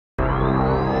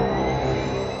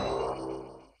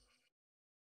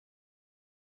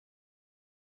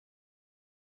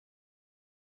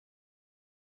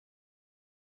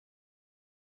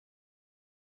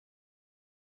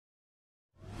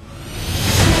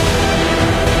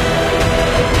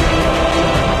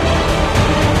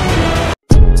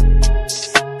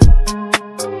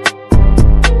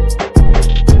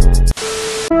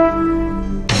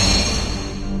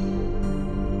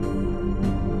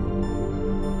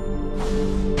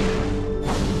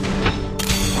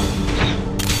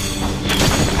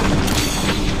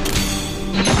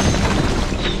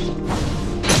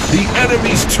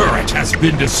enemy's turret has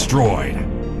been destroyed.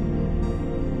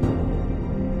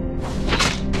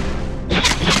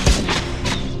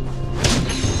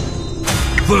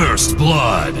 First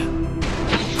blood.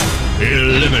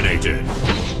 Eliminated.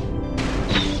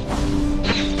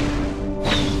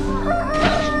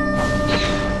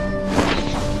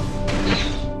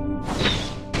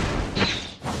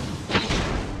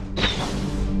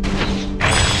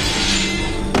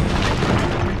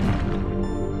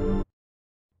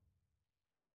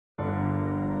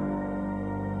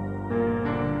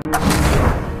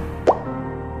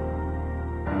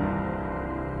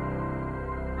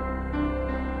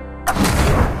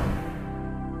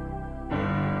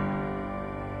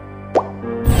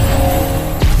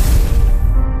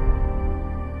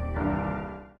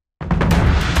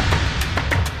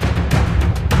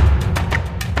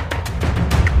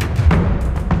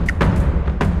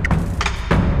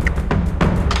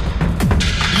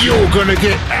 You're gonna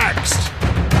get axed!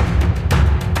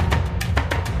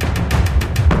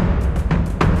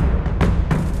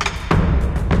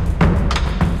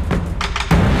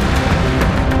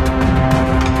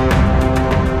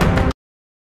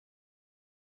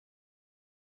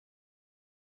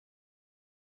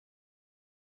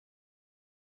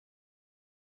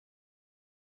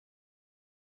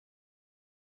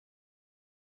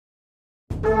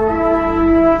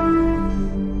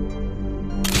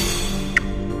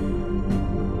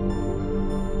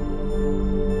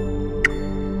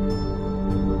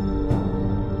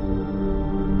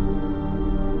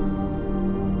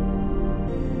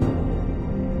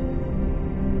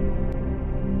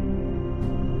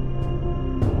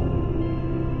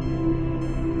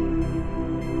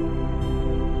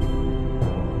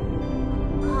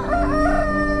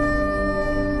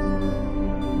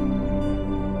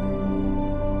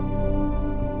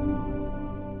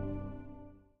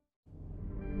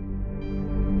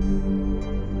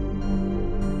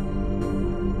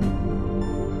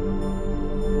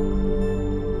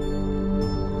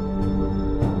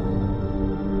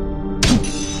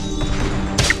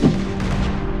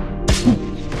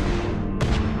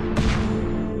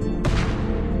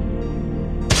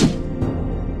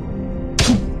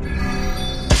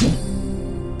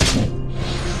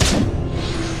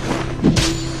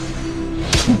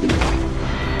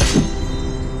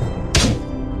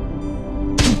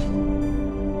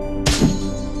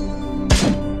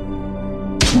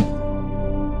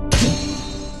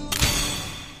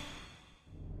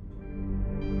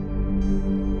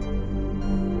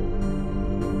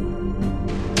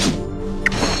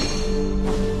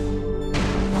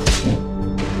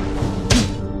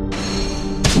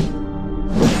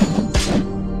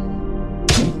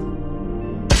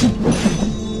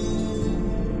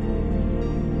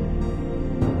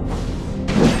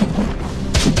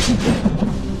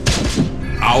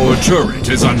 Our turret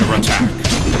is under attack.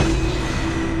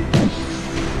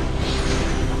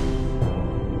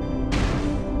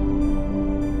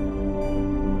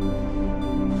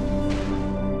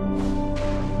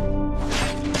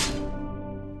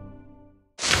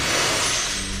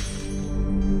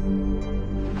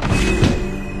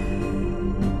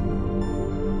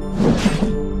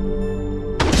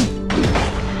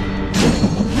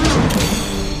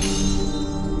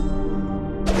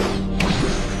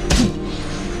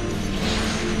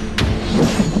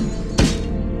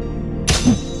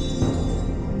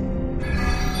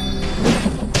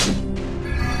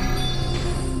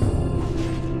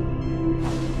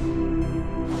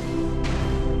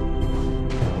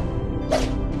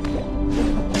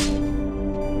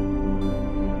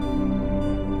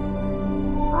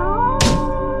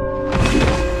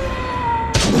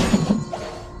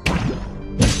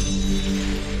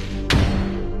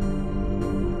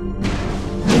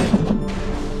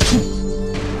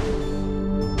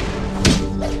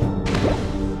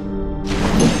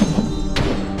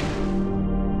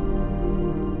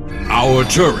 Our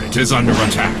turret is under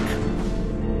attack.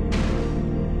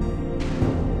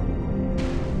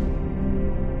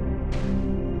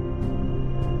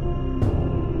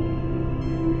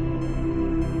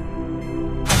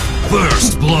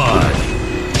 First blood.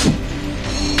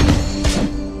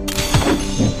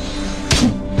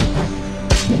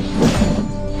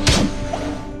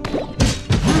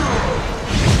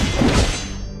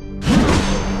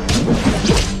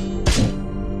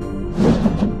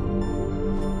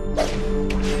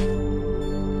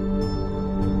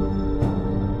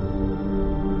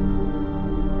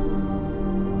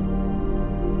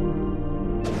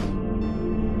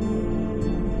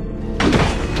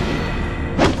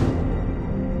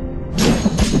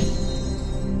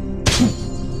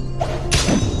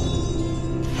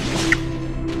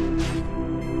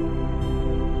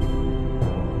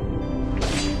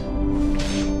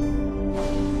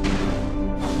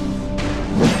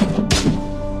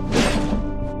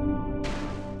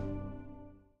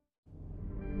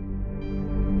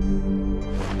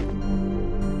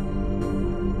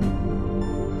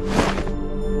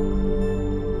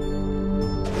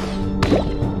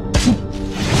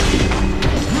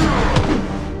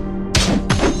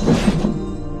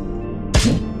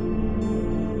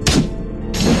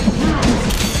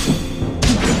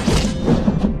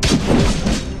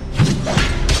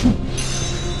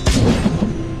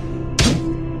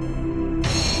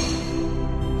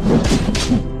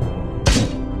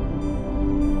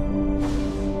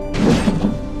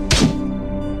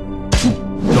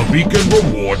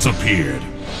 appeared.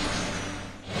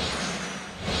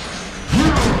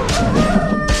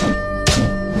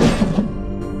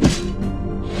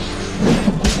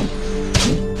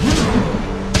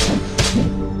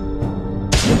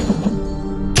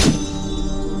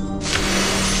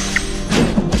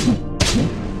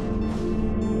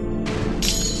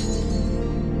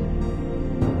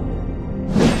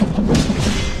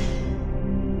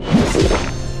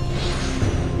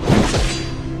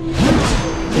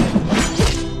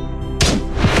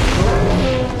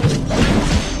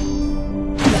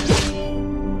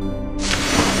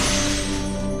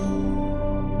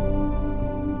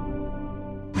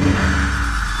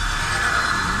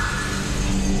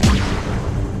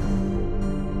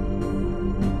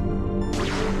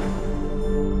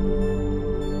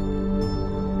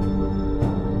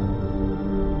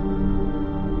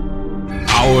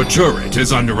 Our turret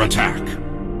is under attack.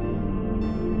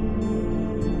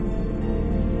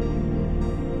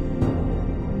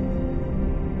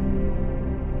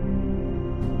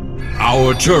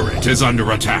 Our turret is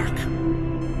under attack.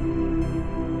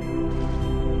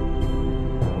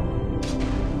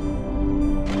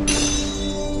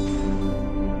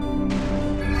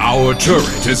 Our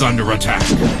turret is under attack.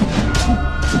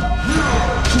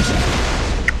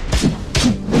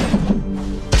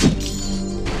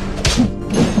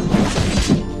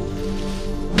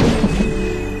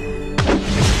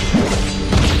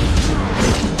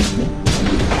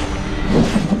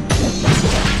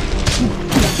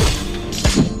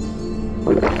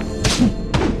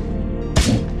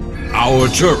 Our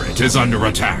turret is under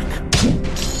attack.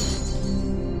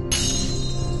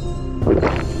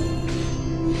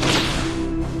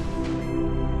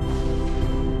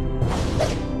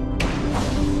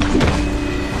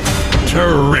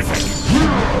 Terrific!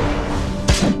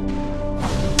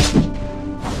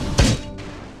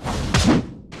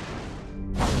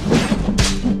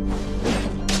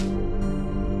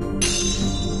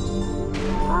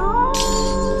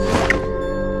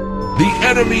 The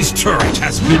enemy's turret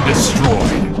has been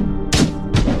destroyed.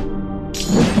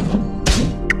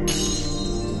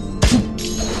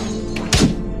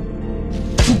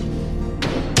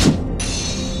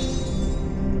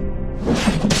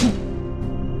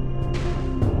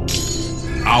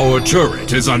 Our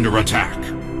turret is under attack.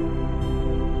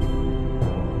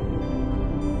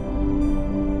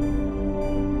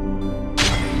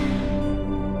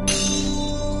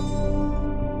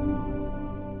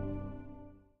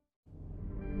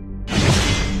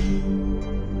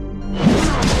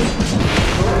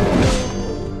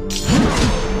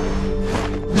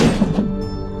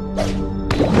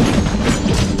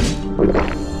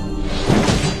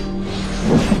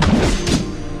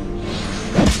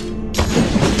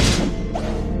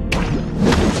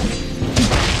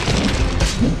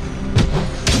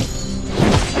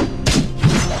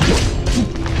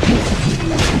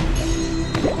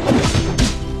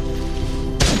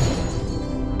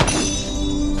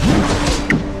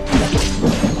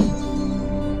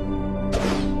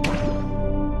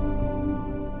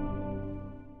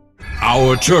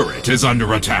 Our turret is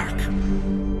under attack.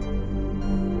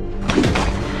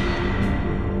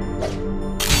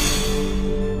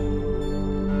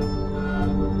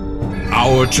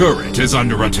 Our turret is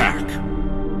under attack.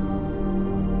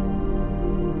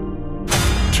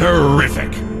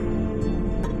 Terrific!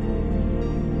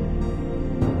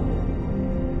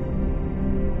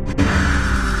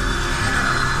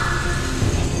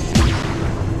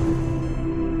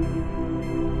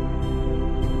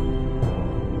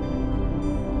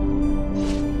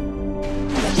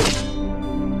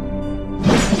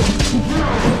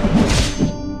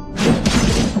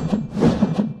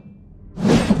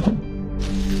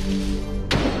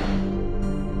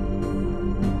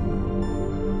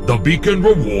 The beacon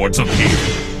rewards appear.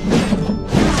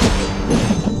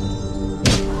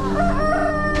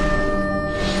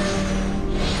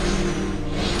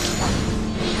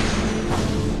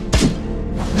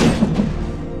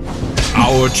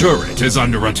 Our turret is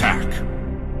under attack.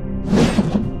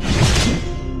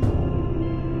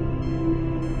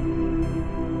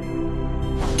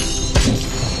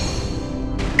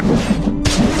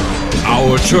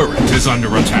 Our turret is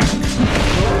under attack.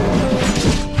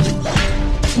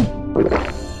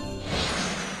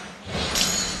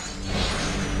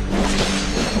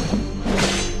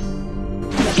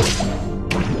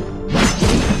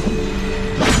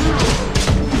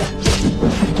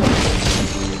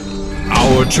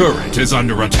 Our turret is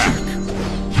under attack.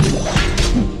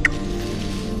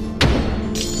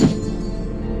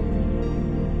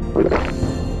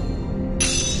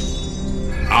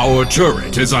 Our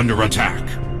turret is under attack.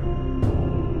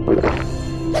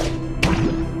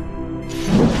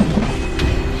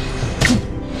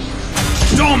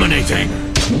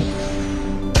 Dominating!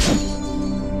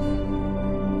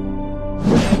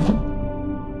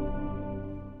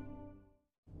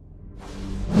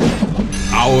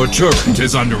 Our turret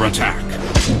is under attack.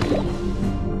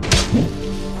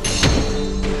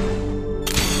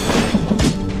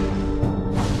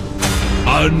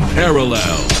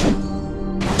 Unparalleled.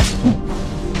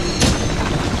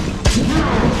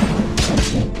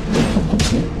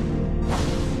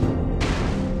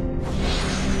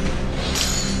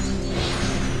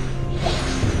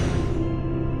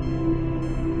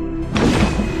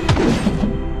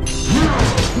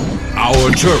 Our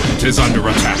turret is under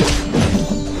attack.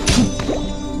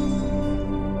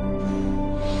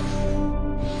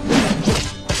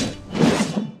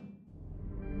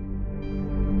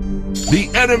 The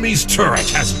enemy's turret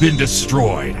has been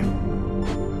destroyed.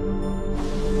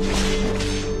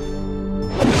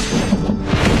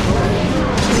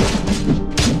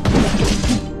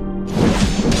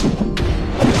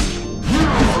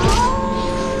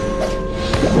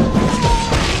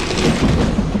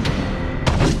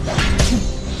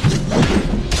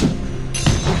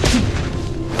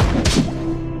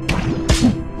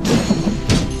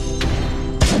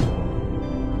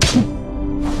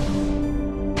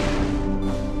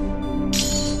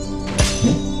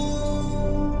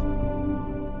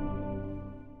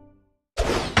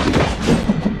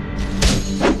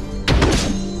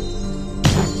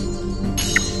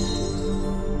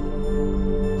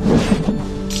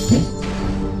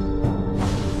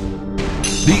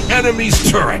 The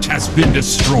enemy's turret has been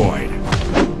destroyed.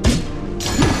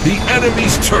 The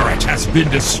enemy's turret has been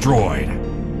destroyed.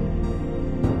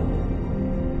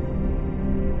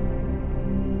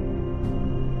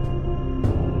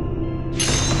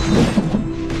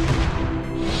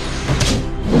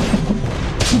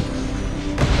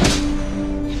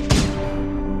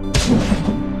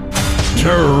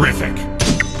 Terrific.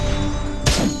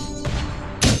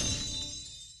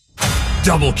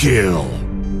 Double kill.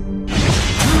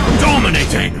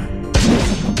 Dominating!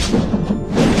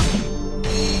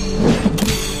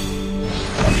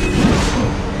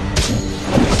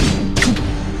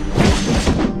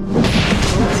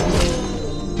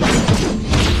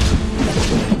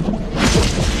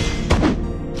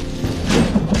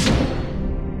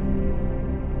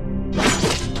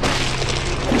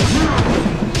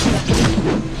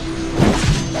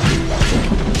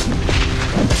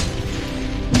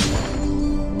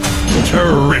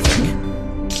 Terrific!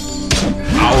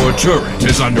 Our turret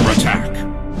is under attack.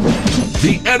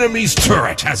 The enemy's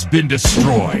turret has been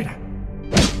destroyed.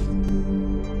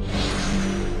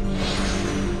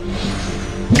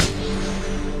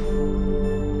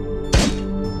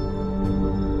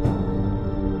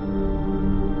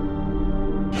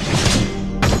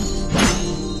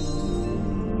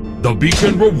 The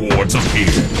beacon rewards appear.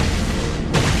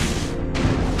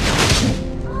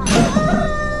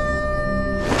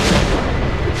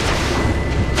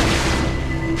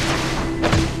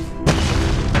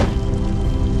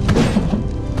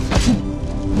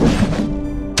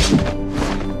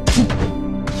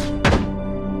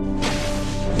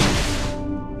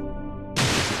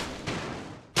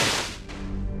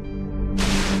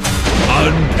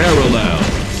 Unparalleled.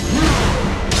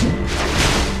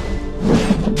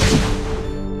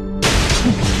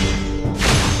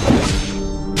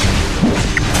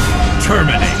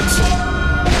 Terminate.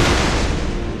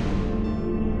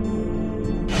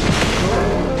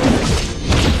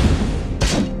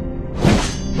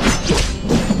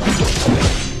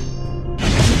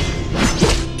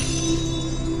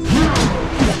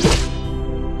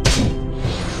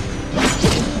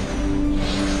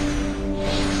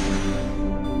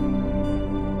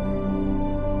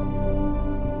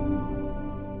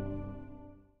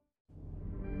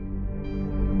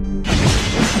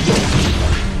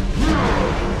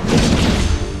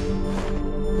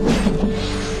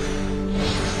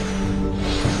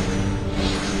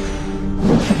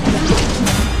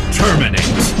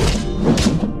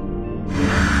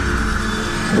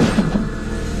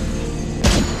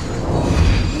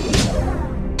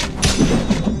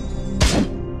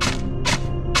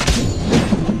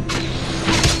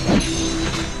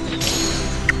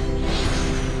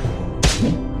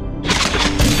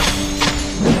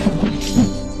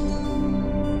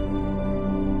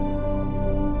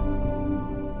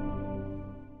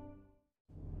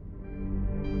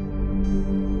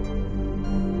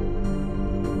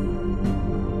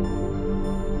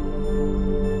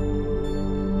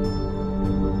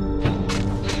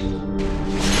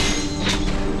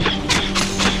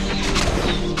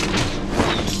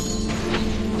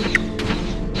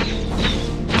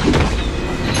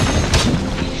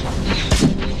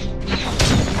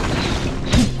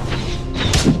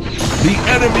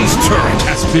 turret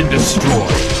has been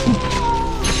destroyed.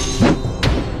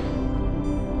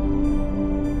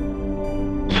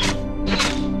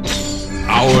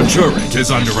 Our turret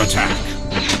is under attack.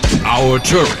 Our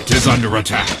turret is under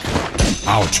attack.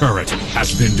 Our turret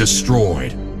has been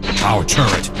destroyed. Our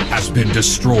turret has been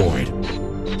destroyed.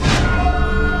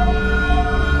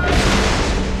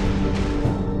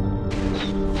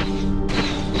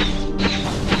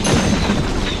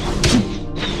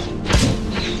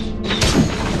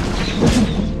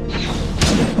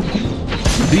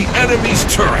 The enemy's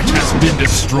turret has been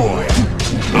destroyed.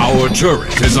 Our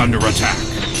turret is under attack.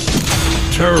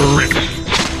 Terrific!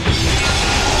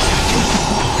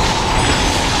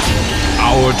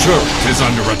 Our turret is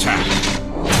under attack.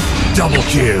 Double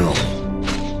kill!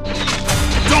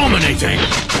 Dominating!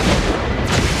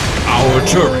 Our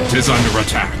turret is under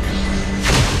attack.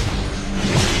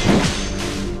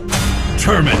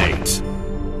 Terminate!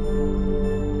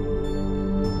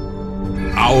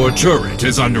 Our turret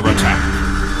is under attack.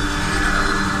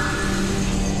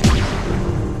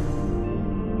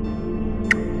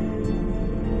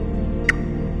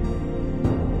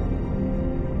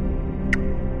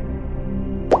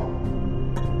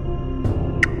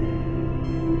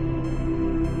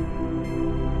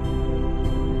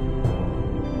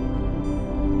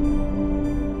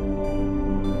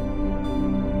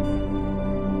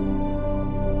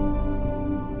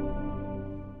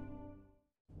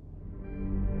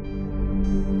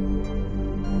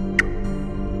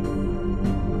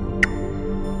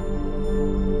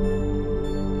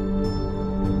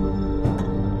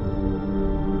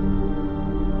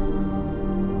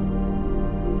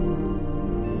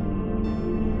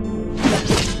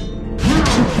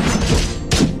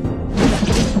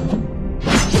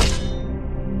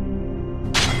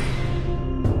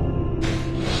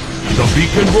 The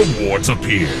beacon rewards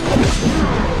appear.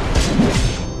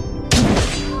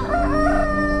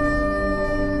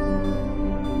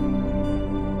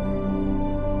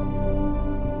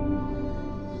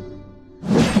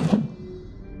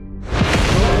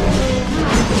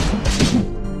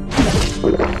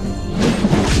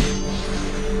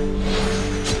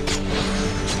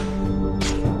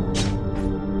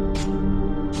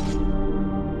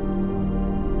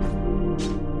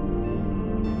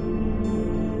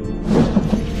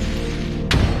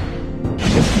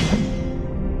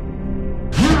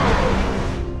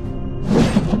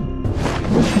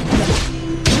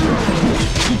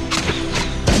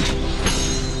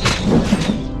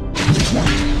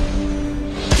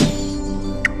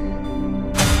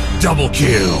 Double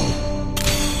kill!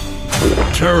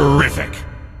 Terrific!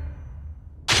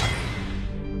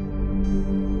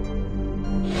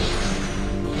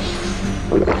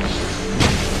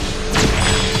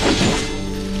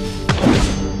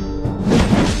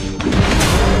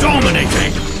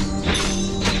 Dominating!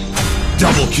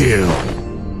 Double kill!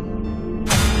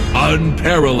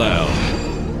 Unparalleled!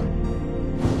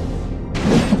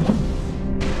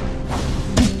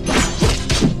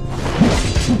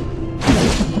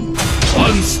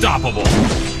 Unstoppable!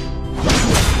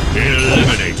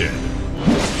 Eliminated!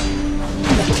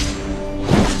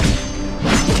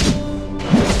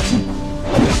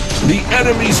 The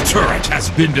enemy's turret has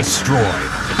been destroyed!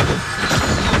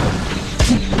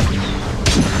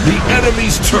 The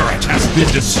enemy's turret has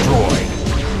been destroyed!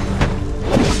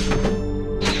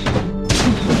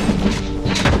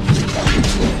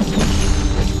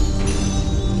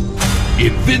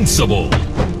 Invincible!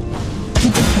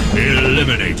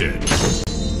 Eliminated!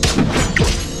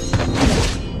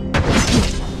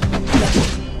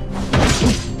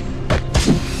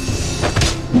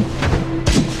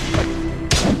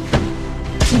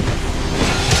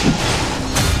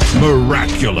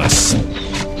 Miraculous!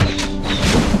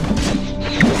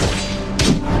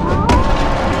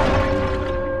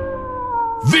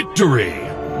 Victory!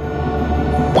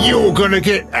 You're gonna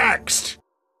get axed!